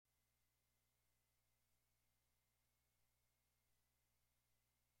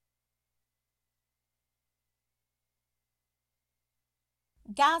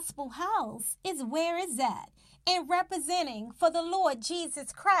Gospel House is where it's at. And representing for the Lord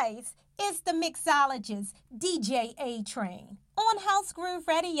Jesus Christ is the mixologist DJ Atrain on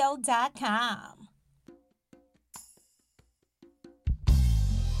housegrooveradio.com.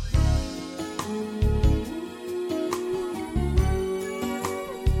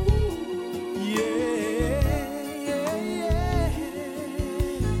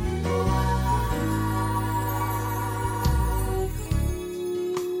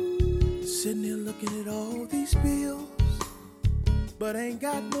 Sitting here looking at all these bills, but ain't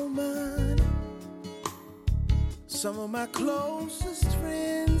got no money. Some of my closest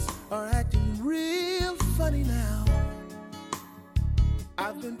friends are acting real funny now.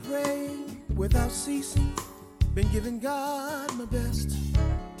 I've been praying without ceasing, been giving God my best.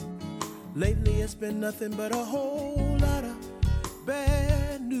 Lately it's been nothing but a whole lot of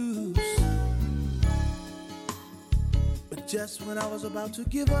bad news. But just when I was about to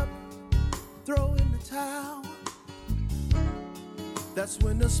give up, throw in the towel, that's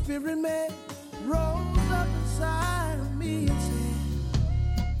when the spirit man rose up inside of me and said,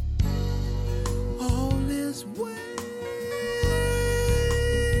 all is well.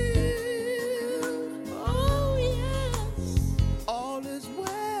 Oh yes, all is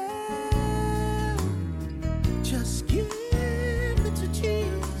well. Just give it to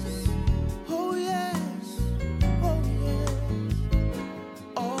Jesus. Oh yes, oh yes.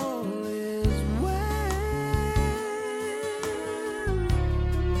 All is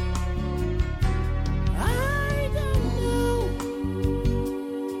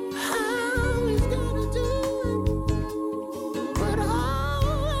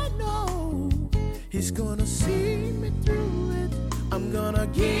He's gonna see me through it. I'm gonna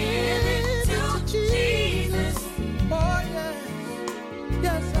give it to Jesus. Oh yes,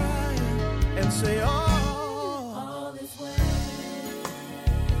 yes I am. And say all is well.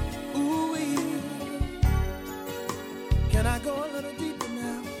 Ooh, can I go a little deeper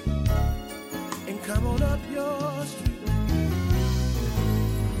now and come on up your street?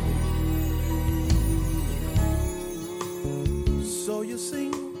 So you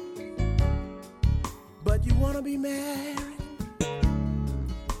sing, but you wanna be married,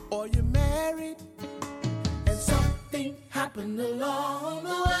 or you're married and something happened along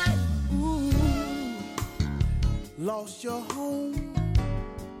the way. Ooh, lost your home,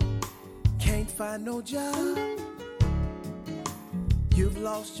 can't find no job, you've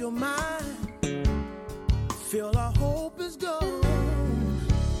lost your mind, feel our hope is gone.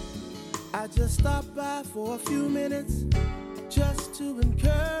 I just stopped by for a few minutes just to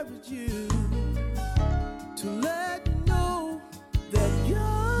encourage you, to let you know that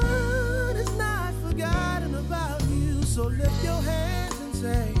God is not forgotten about you. So lift your hands and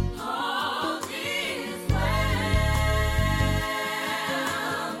say, all is well.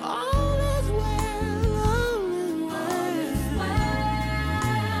 All is well. All is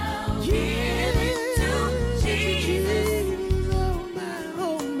well. Give it to Jesus. Oh my,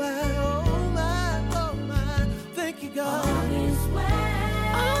 oh my, oh my, oh my. Thank you, God. All is well.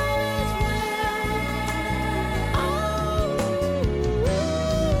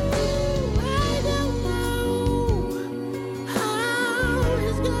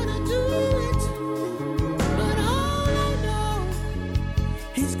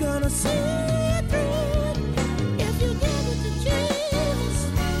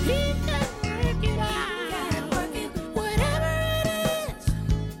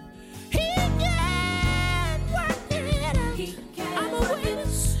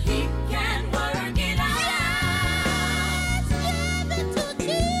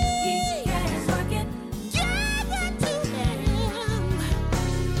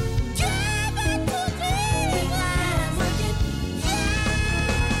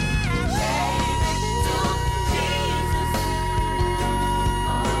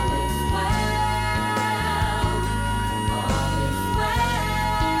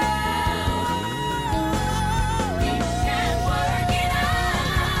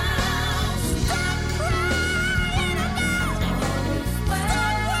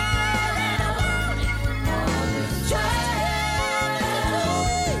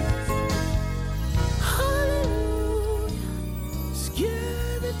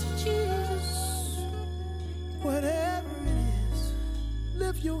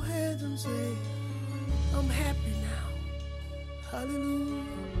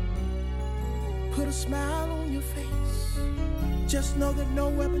 Put a smile on your face. Just know that no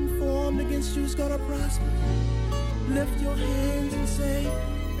weapon formed against you is gonna prosper. Lift your hands and say,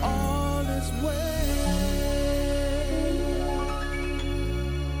 all is well.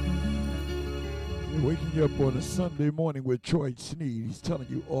 Waking you up on a Sunday morning with Troy Sneed. He's telling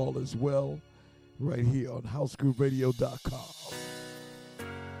you all is well right here on housegrooveradio.com.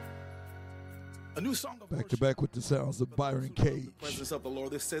 A new song of back to back with the sounds of Byron Cage. The presence of the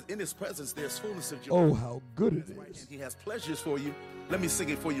Lord. This says, in his presence there's fullness of joy. Oh, how good it is. He has pleasures for you. Let me sing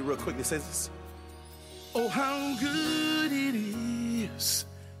it for you real quick. It says this. Oh, how good it is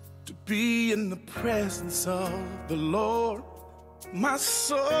to be in the presence of the Lord. My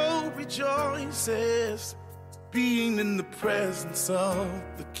soul rejoices being in the presence of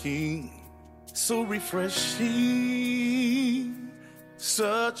the King. So refreshing,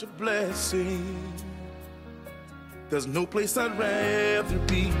 such a blessing. There's no place I'd rather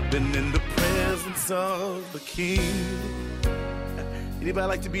be than in the presence of the King. Anybody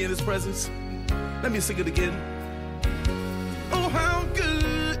like to be in his presence? Let me sing it again. Oh, how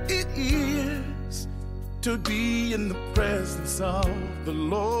good it is to be in the presence of the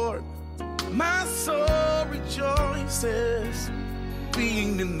Lord. My soul rejoices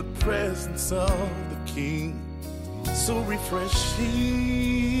being in the presence of the King. So refreshing,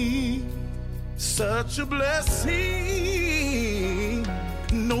 such a blessing.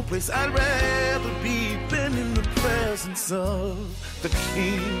 No place I'd rather be than in the presence of the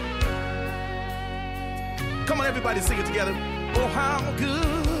King. Come on, everybody, sing it together. Oh, how good.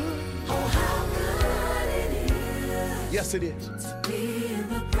 Oh, how good it is. Yes, it is. To be in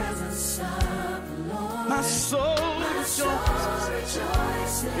the presence of the Lord. My soul rejoices.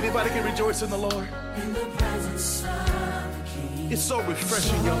 Anybody can rejoice in the Lord. In the presence of the King. It's so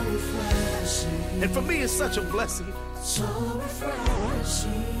refreshing, y'all. And for me, it's such a blessing. So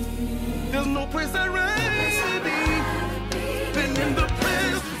refreshing. There's no place I'd rather be than in the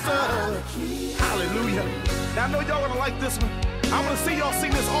presence of the King. Hallelujah. Now I know y'all gonna like this one. I'm gonna see y'all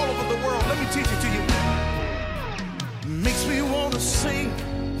sing this all over the world. Let me teach it to you. Makes me wanna sing,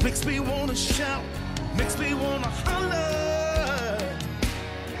 makes me wanna shout, makes me wanna holler.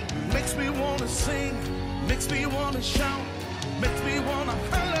 Makes me wanna sing, makes me wanna shout, makes me wanna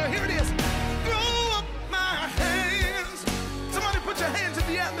holler. Here it is. Throw up my hands. Somebody put your hands in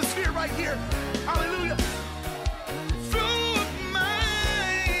the atmosphere right here. Hallelujah.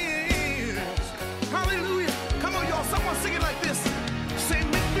 Someone sing it like this. Say,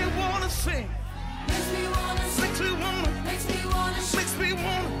 make me wanna sing. Makes me wanna sing. Makes me wanna. Makes me wanna. Makes me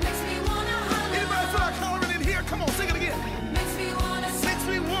wanna. Makes me wanna holler. Anybody feel like hollering in here? Come on, sing it again. Makes me wanna. Makes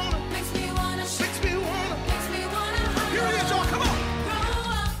me wanna. Makes me wanna. Makes me wanna. Makes me wanna holler. Here it is, y'all. Come on.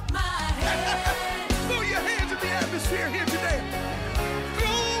 Throw up my hands. Throw your hands in the atmosphere here today.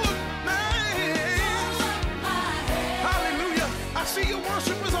 Throw up my hands. Throw up my hands. Hallelujah. I see your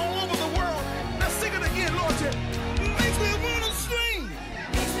worshipers all over the world. Now sing it again, Lord. Makes me wanna sing.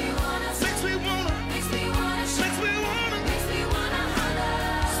 Makes me wanna. Makes me wanna. Makes me wanna. Makes me wanna. Makes me wanna holler.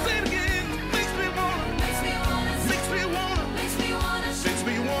 Say it again. Makes me wanna. Makes me wanna. Makes me wanna. Makes me wanna. Makes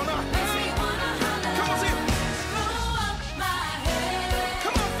me wanna. Makes me wanna holler. Come on, sing it. Throw up my hands.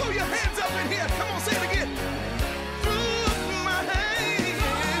 Come on, throw your hands up in here. Come on, say it again. Throw up my hands.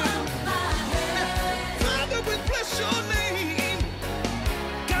 Throw up my hands. Father, we bless your name.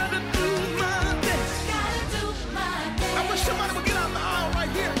 Gotta do my best. Gotta do my best. I wish somebody would get out in the aisle right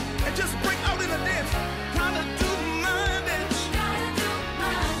here and just break out in a dance. Gotta do my best. Gotta do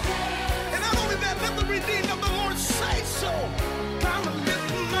my best. And not only that, let the redeemed of the Lord say so. Gotta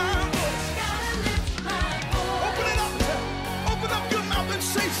lift my voice. Gotta lift my voice. Open it up. Open up your mouth and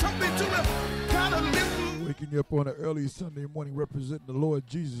say something to him. Gotta lift my Waking you up on an early Sunday morning representing the Lord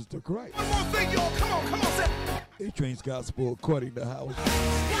Jesus the Christ. One more thing, y'all. Come on, say. Atrain's gospel according to house.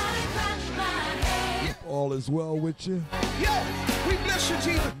 Gotta clap my hands. All is well with you. Yo, we bless you,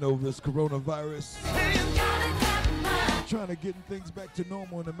 Jesus. I know this coronavirus Hands. Gotta clap my. trying to get things back to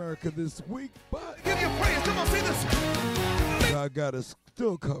normal in America this week, but Give you praise. Come on, say this. God got us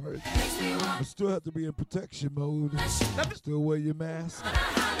still covered. Makes me wanna. I still have to be in protection mode. Still wear your mask.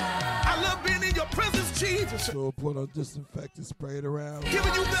 I love being in your presence, Jesus. Still put on disinfectant, spray it around.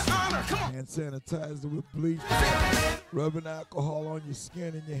 Giving you the honor. Come on. Hand sanitizer with bleach. Rubbing alcohol on your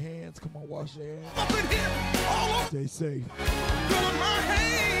skin and your hands. Come on, wash your hands. Up in here. All over. Stay safe. Throw my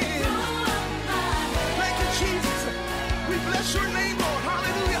hands. Thank you, Jesus. We bless your name, Lord.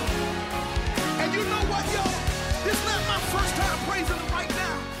 Hallelujah. And you know what, y'all? This is not my first time praising him right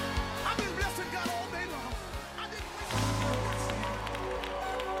now. I've been blessing God all day long.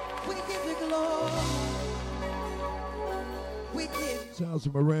 We give you glory. We give you. Sounds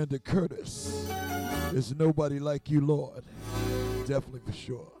of Miranda Curtis. There's nobody like you, Lord. Definitely for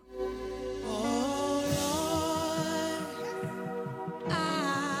sure. Oh, Lord,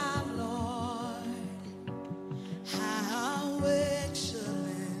 our Lord, how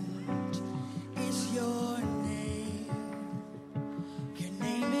excellent is your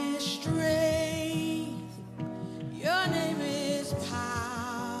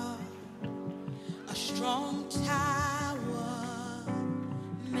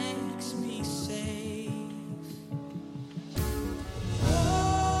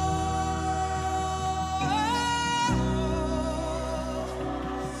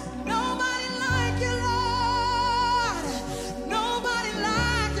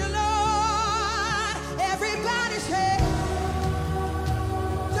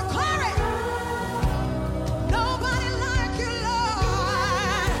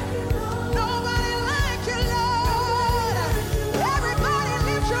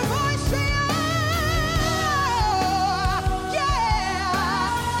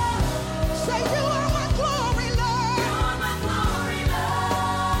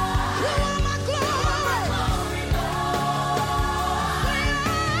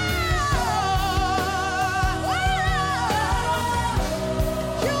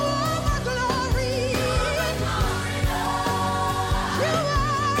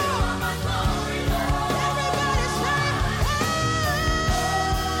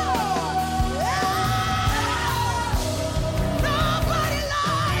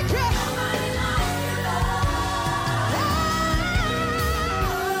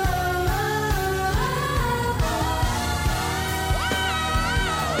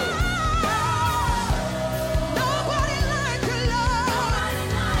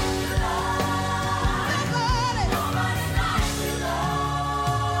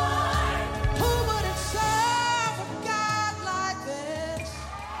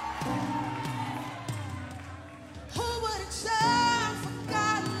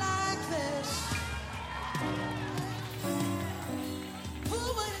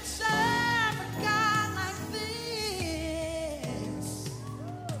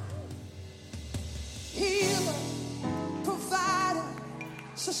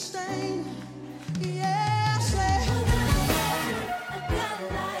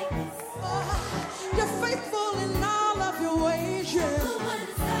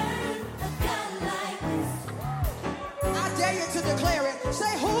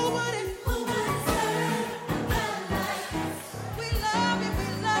Say, who would it? We love you, we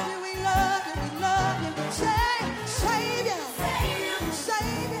love you, we love you, we love you. Say, Savior, Savior,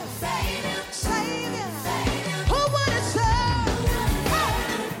 Savior, Savior. Who would it serve?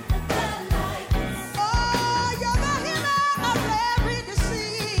 Oh, you're the healer of every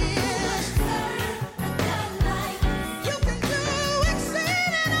disease. You can do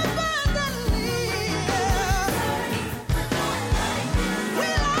exceeding abundantly. We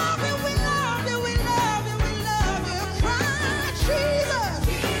love you, we love you, we love you, we love you. Cry, Jesus,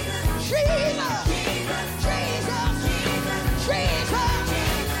 Jesus, Jesus, Jesus, Jesus.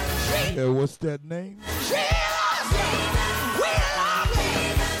 Yeah, what's that name? Jesus, we love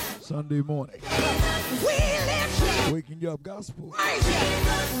you. Sunday morning. We lift you. Waking you up gospel. Praise you.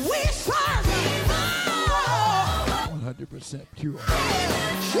 We serve you. Oh, 100% pure.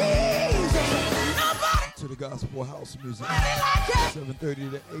 Jesus. Nobody To the gospel house music. like you. 7:30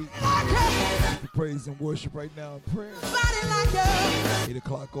 to 8. Like you. For praise and worship right now in prayer. Nobody like you. 8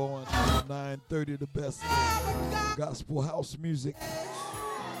 o'clock on. 9:30 the best gospel house music.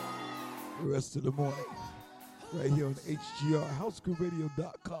 The rest of the morning. Right here on HGR,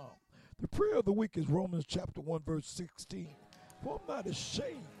 housegrooveradio.com. The prayer of the week is Romans chapter 1, verse 16. For I'm not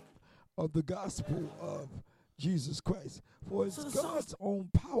ashamed of the gospel of Jesus Christ, for it's God's own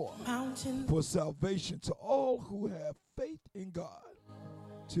power for salvation to all who have faith in God.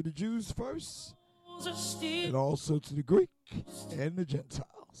 To the Jews first, and also to the Greek and the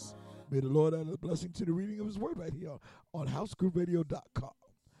Gentiles. May the Lord add a blessing to the reading of his word right here on housegrooveradio.com.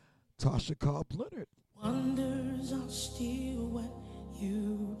 Tasha Cobb Leonard. Wonders are still what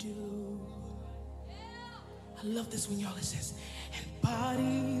you do. I love this when y'all it says, and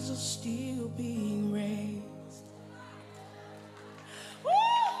bodies are still being raised. Woo!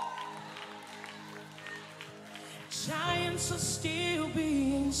 Giants are still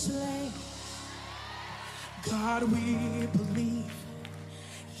being slain. God, we believe.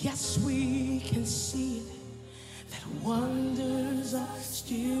 Yes, we can see it. That wonders are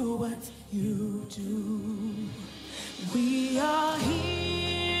still what you do. We are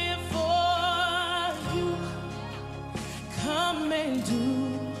here for you. Come and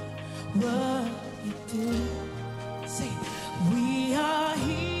do what you do. Say, we are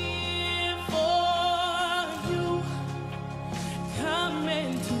here for you. Come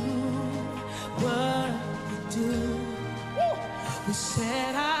and do what you do. Woo! We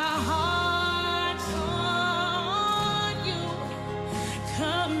set our hearts on you.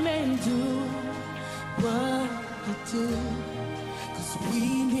 Come and do what you do. 'Cause we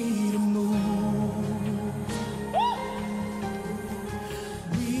need a move.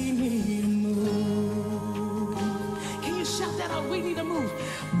 We need a move. Can you shout that out? We need a move.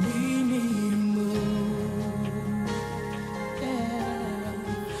 We need a move. Yeah.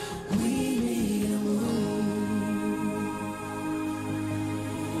 We need a move.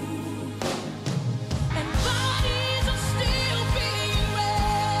 And bodies are still being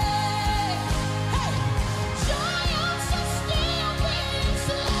raised. Hey, giants are still being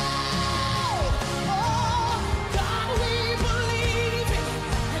slain. Oh, God, we believe it.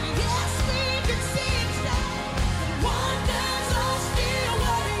 And yes, we can see it now. Wonders are still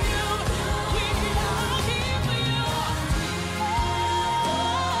what you do. We are here for you.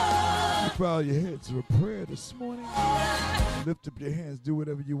 Bow your heads for a prayer this morning. Lift up your hands. Do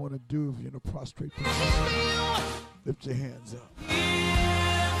whatever you want to do. If you're in a prostrate position, lift your hands up.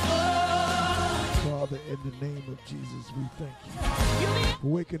 Father, in the name of Jesus, we thank you for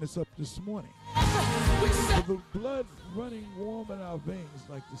waking us up this morning. For the blood running warm in our veins,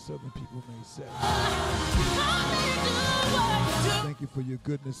 like the southern people may say. Thank you for your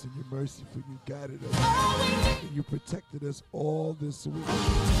goodness and your mercy, for you guided us and you protected us all this week.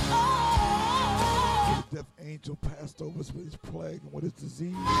 The death angel passed over us with his plague and with his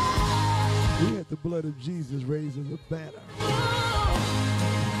disease. We had the blood of Jesus raised as a banner.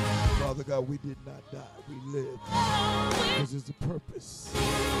 Father God, we did not die. We lived. Because there's a purpose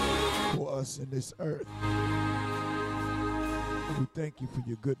for us in this earth. And we thank you for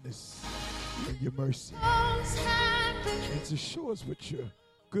your goodness and your mercy. And to show us what your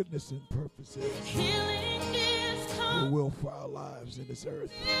goodness and purpose is. Your will for our lives in this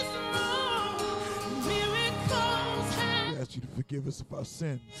earth. We ask you to forgive us of our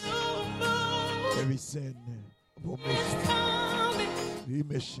sins. Every sin of omission,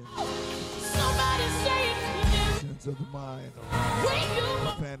 remission, sins of the mind, or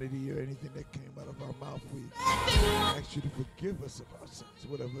profanity, or anything that came out of our mouth. We ask you to forgive us of our sins,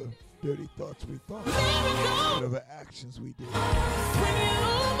 whatever dirty thoughts we thought, whatever actions we did.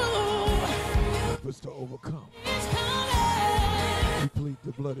 Help us to overcome. We plead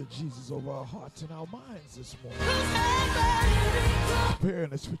the blood of Jesus over our hearts and our minds this morning.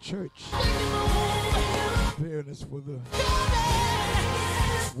 Preparing us for church. Preparing us for the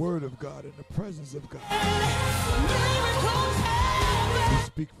Word of God and the presence of God. We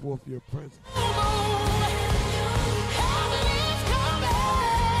speak forth your presence.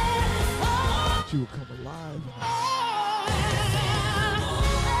 That you will come alive in us.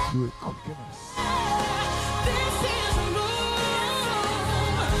 You would quicken us.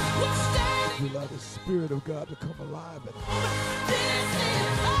 You allow the Spirit of God to come alive in us.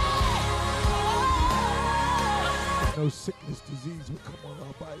 No sickness, disease will come on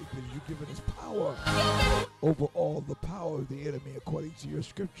our body because you've given us power over all the power of the enemy according to your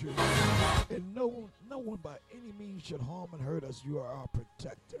scriptures. And no one by any means should harm and hurt us. You are our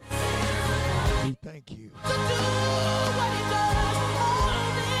protector. We thank you.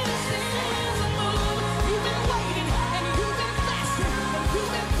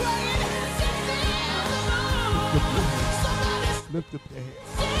 Lift up your hands.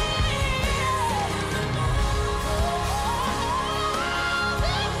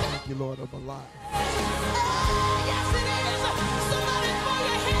 Thank you, Lord, I'm alive.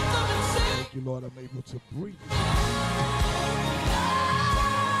 Thank you, Lord, I'm able to breathe.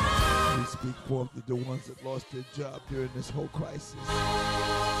 We speak forth to the ones that lost their job during this whole crisis.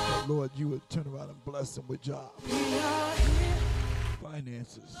 That, Lord, you would turn around and bless them with jobs,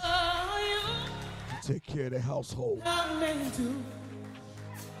 finances, to take care of their household.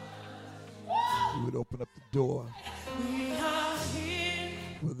 You would open up the door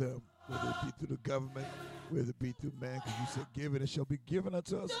for them, whether it be through the government, whether it be through man, because you said, give and it shall be given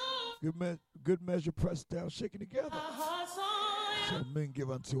unto us. Good measure pressed down, shaken together. Shall men give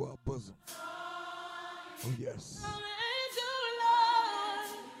unto our bosom. Oh, yes.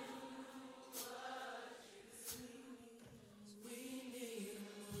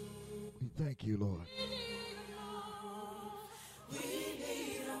 We thank you, Lord.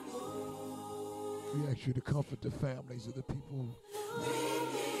 We ask you to comfort the families of the people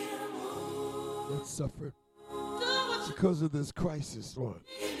that suffered because of this crisis, Lord.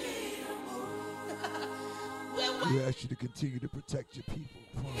 We ask you to continue to protect your people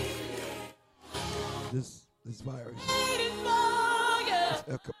from this virus,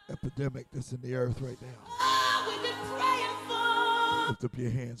 this epidemic that's in the earth right now. Lift up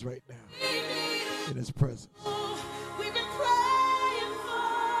your hands right now in his presence.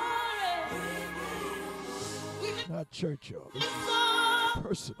 Not church, y'all. This is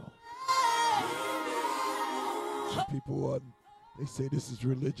personal. Some people they say this is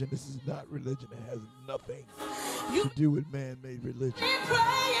religion. This is not religion. It has nothing to do with man-made religion.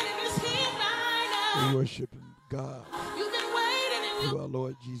 We're worshiping God through our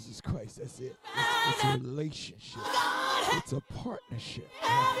Lord Jesus Christ. That's it. It's a relationship. It's a partnership. It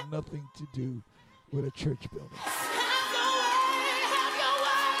has nothing to do with a church building.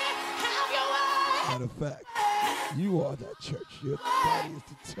 Matter of fact, you are that church. Your body is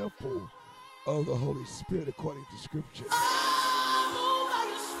the temple of the Holy Spirit according to Scripture.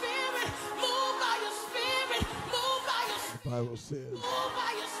 The Bible says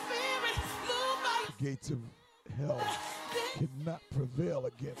the gates of hell cannot prevail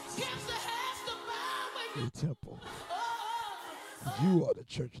against the temple. You are the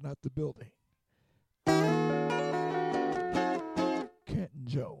church, not the building. Kenton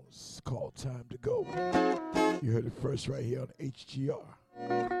Jones called Time to Go. You heard it first right here on HGR,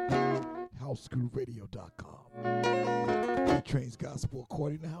 housegrooveradio.com. Atrains Gospel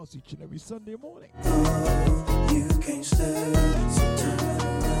according to house each and every Sunday morning. You can't stay, so turn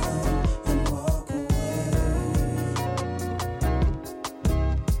around and walk away.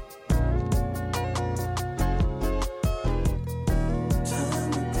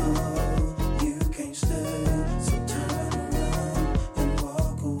 Time to go, you can't stay, so turn around and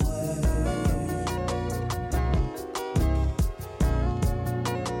walk away.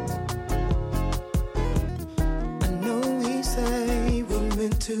 I know we say we're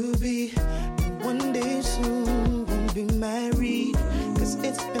meant to be, and one day soon we'll be married. 'Cause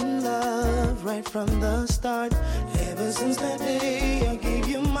it's been love right from the start. Ever since that day I gave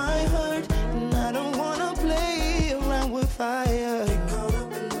you my heart, and I don't wanna play around with fire. Get caught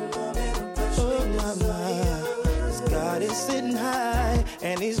up in the moment of pressure. Oh my, 'cause God is sitting high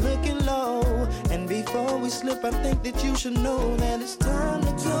and he's looking low. And before we slip, I think that you should know that it's time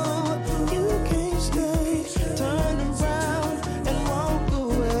to go. You can't stay, turn around and walk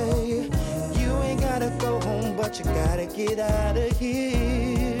away. You ain't gotta go home, but you gotta get out of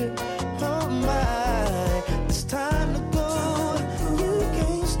here. Oh my, it's time to go. You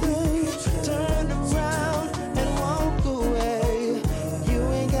can't stay, turn around and walk away.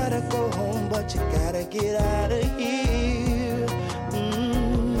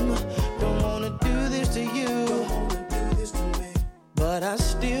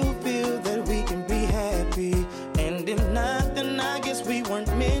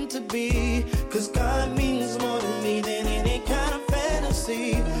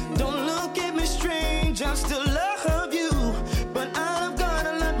 I still love you, but I've got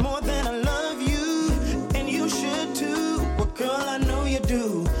a lot more than I love you, and you should too. Well, girl, I know you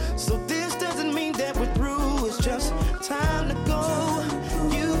do. So this doesn't mean that we're through. It's just time to go.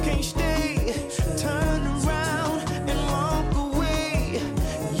 You can't stay. Turn around and walk away.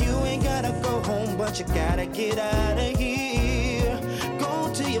 You ain't gotta go home, but you gotta get out of here.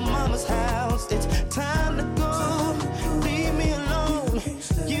 Go to your mama's house. It's time to go. Leave me alone.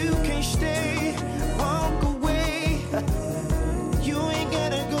 You can't stay. Walk away. You ain't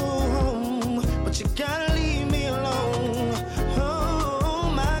gotta go home, but you gotta leave me alone.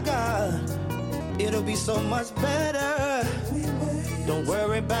 Oh my God, it'll be so much better. Don't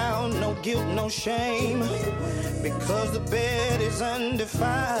worry about no guilt, no shame, because the bed is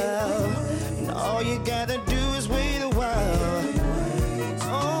undefiled, and all you gotta do is wait a while.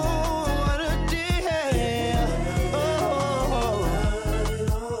 Oh, what a day. Oh,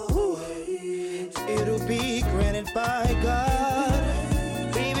 it'll be granted by God.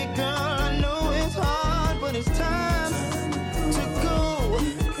 Baby girl, I know it's hard, but it's time to go.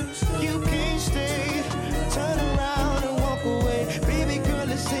 You can't stay. Turn around and walk away. Baby girl,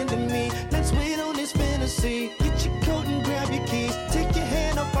 listen to me. Let's wait on this fantasy. Get your coat and grab your keys. Take your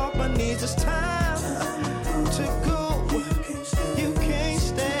hand up off my knees. It's time to go. You can't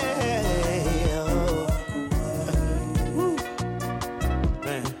stay. Woo.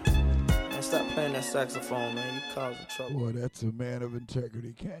 Man, stop playing that saxophone, man. You causing trouble. Boy, that's a man of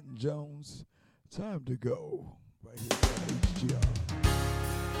integrity. Canton Jones, time to go. Right here on HGR.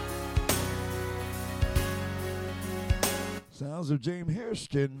 Sounds of James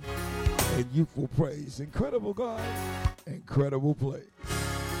Hairston and Youthful Praise. Incredible God, incredible place.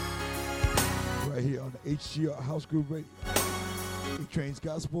 Right here on the HGR House Groove Radio. Atrains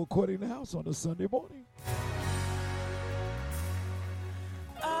Gospel according to house on a Sunday morning.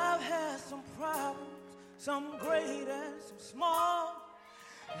 I've had some problems, some great and some small.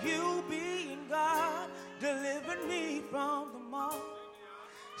 You being God delivered me from them all.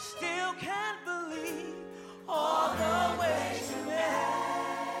 Still can't believe all the ways you made.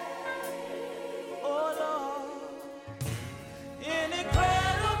 Oh Lord, an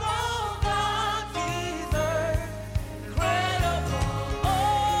incredible God, Jesus, incredible. Oh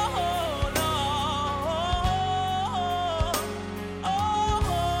Lord,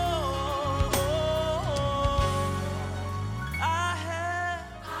 I've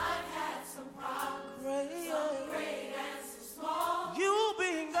had some problems, some great and some small. You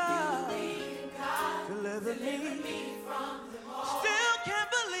being God, delivered me from them all. Still can't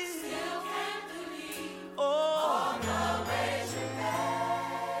believe. Oh, the ways you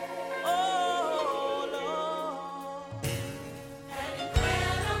made. Oh, Lord, an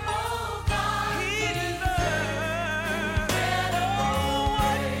incredible God. He deserves. Oh,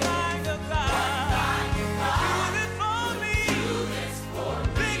 what kind of God? Do this for me.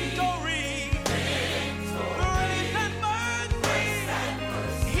 Victory. Grace and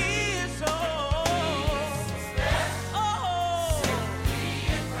mercy. He is so.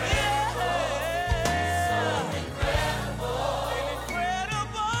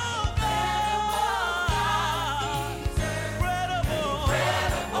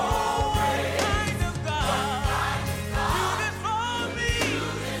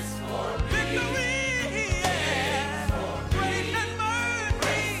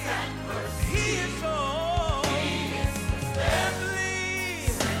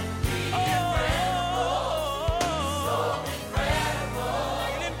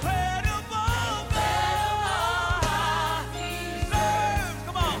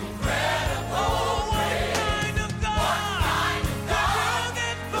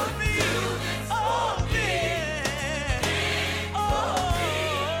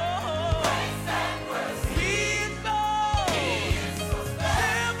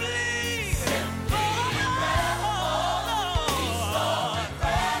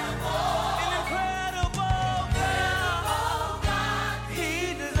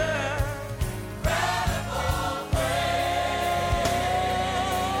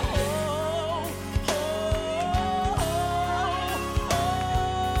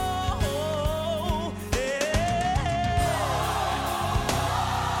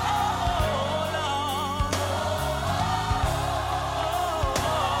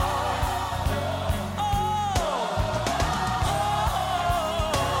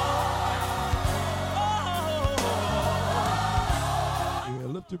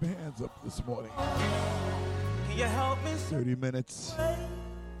 Lift your hands up this morning. Can you help me? 30 minutes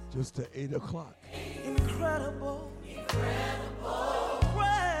just to 8 o'clock. Incredible.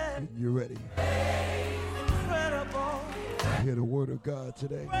 And you're ready Incredible. to hear the word of God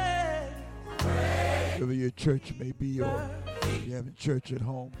today. Wherever your church may be, or if you're having church at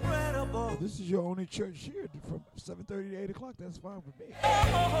home. Well, this is your only church here from 7:30 to 8 o'clock. That's fine with me.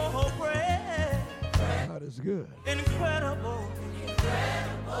 God is good. Incredible.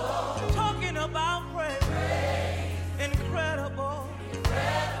 Talking about praise. Incredible.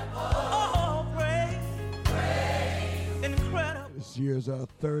 Oh, praise. Incredible. This year's our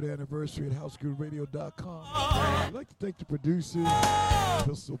 3rd anniversary at housegrooveradio.com. I'd like to thank the producers,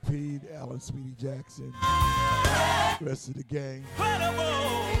 Pistol Pete, Alan Speedy Jackson, the rest of the gang.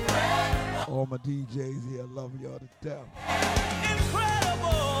 All my DJs here, I love y'all to death.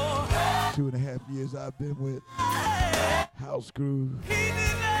 Incredible. 2.5 years I've been with House Groove.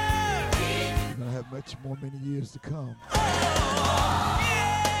 We're gonna have much more many years to come. Yeah.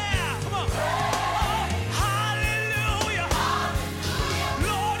 Come on. Hallelujah.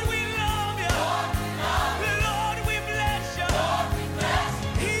 Lord, we love you. Lord, we bless you.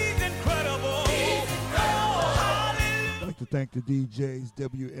 He's incredible. Hallelujah. I'd like to thank the DJs,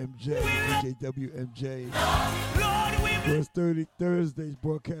 WMJ, DJ WMJ. Lord, we bless For Thursday's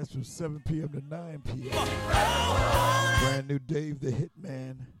broadcast from 7 p.m. to 9 p.m. Brand new Dave the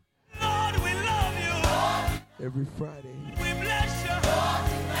Hitman. Lord, we love you. Every Friday. We bless you.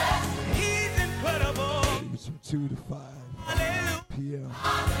 He's incredible. It's from 2 to 5 Hallelujah. p.m.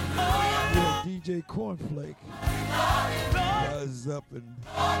 Yeah, DJ Cornflake. Buzz up and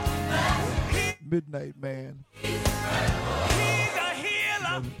Midnight Man. He's a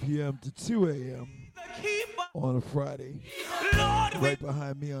healer. 11 p.m. to 2 a.m. The keeper. on a Friday. Lord, Right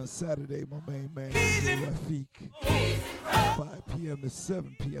behind me on Saturday, my main man, DJ Rafik. 5 p.m. to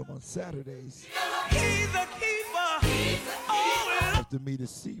 7 p.m. on Saturdays. he's a keeper. Oh, After me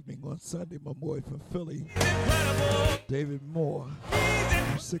this evening on Sunday, my boy from Philly, incredible. David Moore,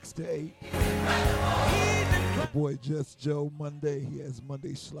 from 6 to 8. My boy Just Joe, Monday, he has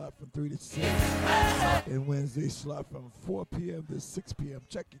Monday slot from 3 to 6. And Wednesday slot from 4 p.m. to 6 p.m.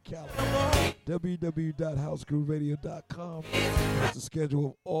 Check your calendar. www.housegrooveradio.com. That's the schedule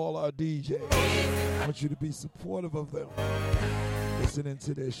of all our DJs. I want you to be supportive of them. Listening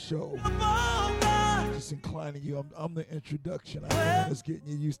to their show. Just inclining you. I'm the introduction. I'm the one that's getting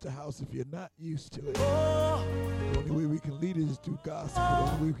you used to house if you're not used to it. The only way we can lead is through gospel.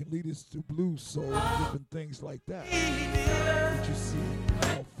 The only way we can lead is through blues, soul, different things like that. But you see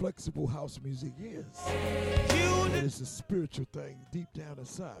how flexible house music is. And it's a spiritual thing deep down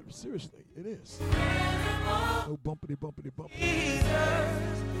inside. Seriously, it is. No bumpity, bumpity, bumpity.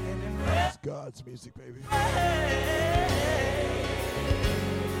 It's God's music, baby.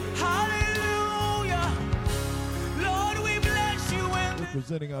 Hallelujah. Lord, we bless you. We're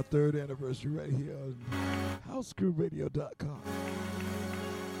presenting our 3rd anniversary right here on housegrooveradio.com.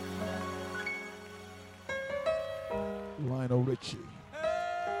 Lionel Richie.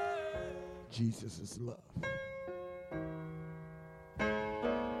 Jesus is love.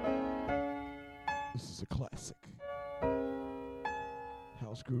 This is a classic.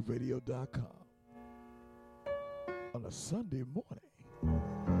 housegrooveradio.com. On a Sunday morning.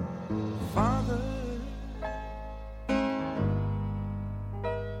 Father,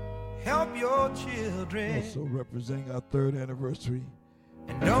 help your children. Also representing our 3rd anniversary.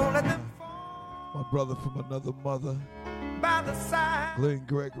 And don't let them fall My brother from another mother, by the side. Glenn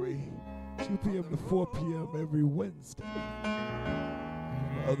Gregory. 2 p.m. to 4 p.m. every Wednesday.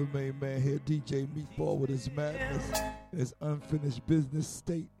 My other main man here, DJ Meatball, with his madness and his unfinished business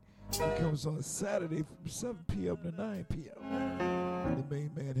state. He comes on Saturday from 7 p.m. to 9 p.m. The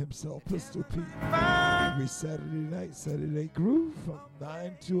main man himself, Pistol Pete. Every Saturday night, Saturday Groove from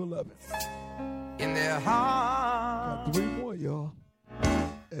 9 to 11. In their heart. Got 3 more, y'all.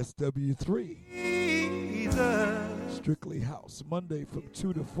 SW3. Jesus. Strictly House. Monday from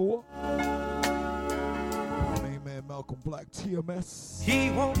 2 to 4. Main man Malcolm Black, TMS. He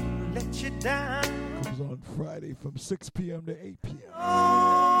won't let you down. Comes on Friday from 6 p.m. to 8 p.m.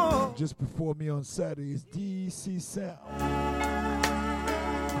 Oh. Just before me on Saturday is DC Sound.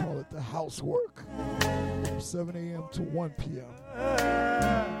 Call it the Housework. From 7 a.m. to 1 p.m.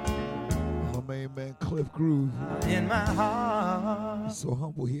 My main man Cliff Groove. In my heart. He's so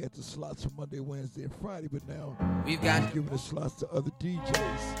humble he had the slots for Monday, Wednesday, and Friday, but now We've got he's giving the slots to other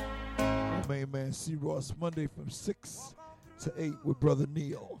DJs. My main man C. Ross, Monday from 6 to 8 with Brother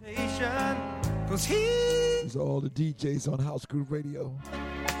Neil. Cause he These are all the DJs on House Groove Radio.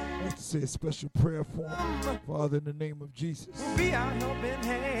 I'd like to say a special prayer for him. Father, in the name of Jesus. will be our helping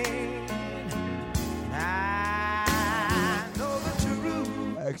hand. I know the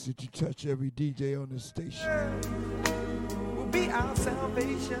truth I ask that you touch every DJ on this station. will be our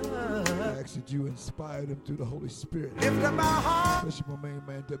salvation. I ask that you inspire them through the Holy Spirit. Lift up our heart, especially my main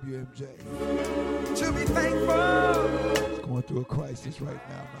man, WMJ. to be thankful. He's going through a crisis right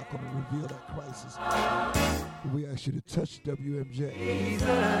now. I'm not going to reveal that crisis. But we ask you to touch WMJ in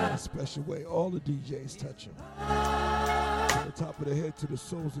a special way. All the DJs touch him. From the top of their head to the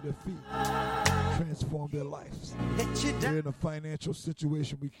soles of their feet. Transform their lives. They're in a financial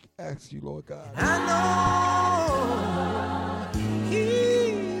situation. We ask you, Lord God. I know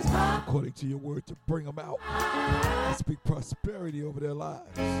He's according to your word, to bring them out. I speak prosperity over their lives.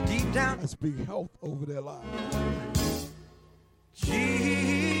 deep down. I speak health over their lives.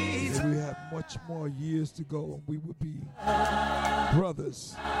 Jesus. And we have much more years to go, and we will be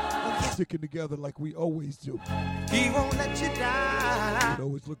brothers sticking together like we always do. He won't let you die. We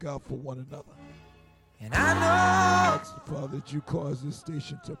always look out for one another. And I know Ask the Father that you cause this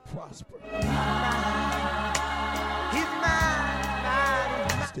station to prosper. He's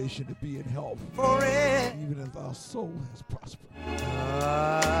mine. The station to be in health. For it. Even if our soul has prospered. In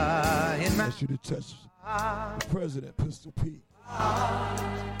I my ask you to touch the President, Pistol Pete.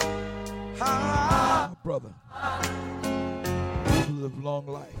 My brother. Live long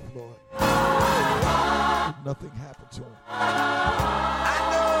life, Lord. Nothing happened to him.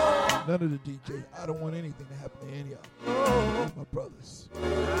 None of the DJs. I don't want anything to happen to any of them. My brothers.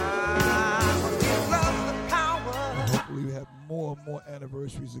 Hopefully we have more and more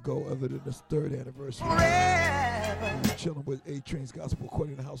anniversaries to go other than this third anniversary. We're chilling with Atrains Gospel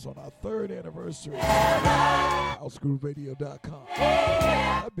According to the House on our third anniversary. housegrooveradio.com.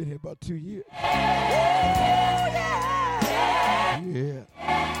 I've been here about 2 years. Yeah.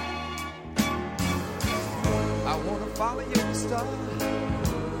 I want to follow your star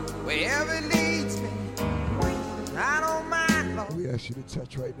wherever it leads me. I don't mind, Lord. We ask you to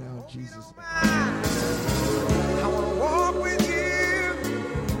touch right now in Jesus' name. I want to walk with you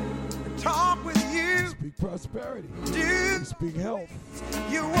and talk with you. Speak prosperity. Do Speak health.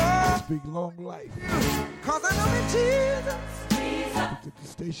 you walk? Speak long life. Cause I know that Jesus. That the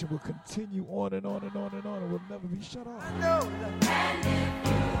station will continue on and on and on and on and will never be shut off. I know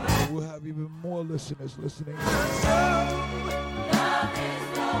that. We'll have even more listeners listening.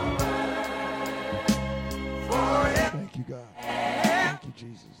 Thank you, God. Thank you,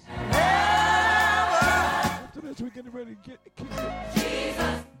 Jesus. After this, we're getting ready to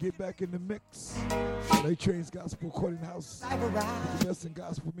get back in the mix. Atrains Gospel According to the House. The best in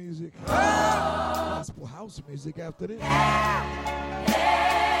gospel music. Gospel house music after this.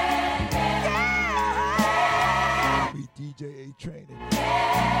 Be DJ Atrain.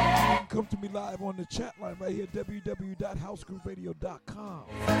 Come to me live on the chat line right here, www.housegrooveradio.com.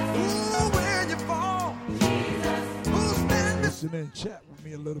 When you fall, Listen in, chat with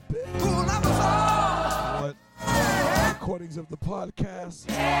me a little bit. But recordings of the podcast,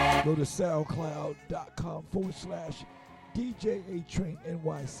 go to soundcloud.com/DJ Atrain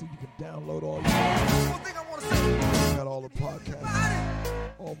NYC. You can download all your got all the podcasts,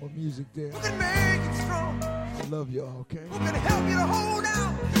 all my music there. who can make it strong? I love y'all, okay? Who can help you to hold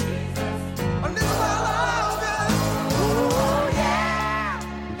out a little while longer? Oh, yeah.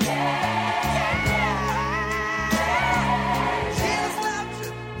 Jesus loves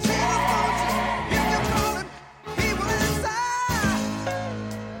you. Jesus wants you. If you call him, he will answer.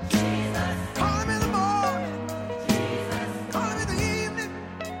 Call him in the morning. Call him in the evening.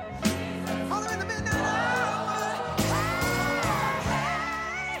 Call him in the midnight hour.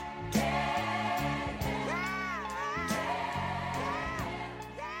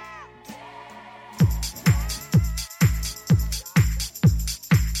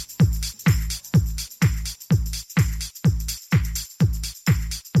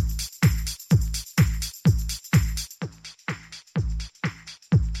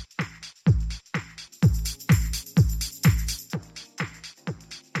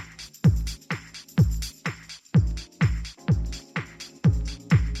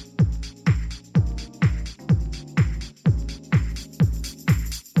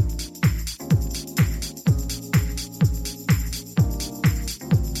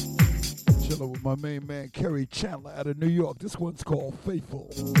 With my main man Kerry Chandler out of New York. This one's called Faithful.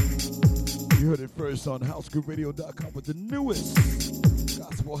 You heard it first on housegrooveradio.com with the newest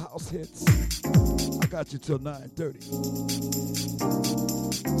gospel house hits. I got you till 9:30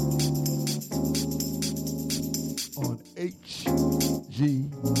 on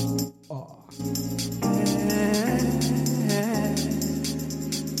HGR.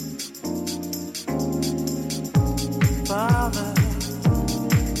 Father,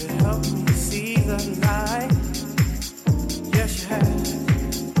 you help me see the light. Yes, you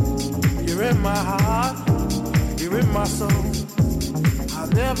have. You're in my heart. You're in my soul.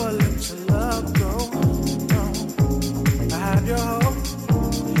 never let your love go. No. I have your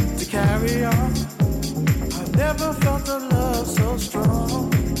hope to carry on. I've never felt a love so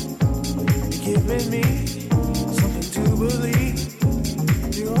strong. You're giving me something to believe.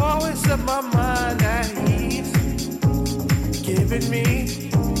 You always set my mind at ease. Giving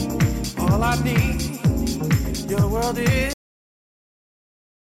me all I need. Your world is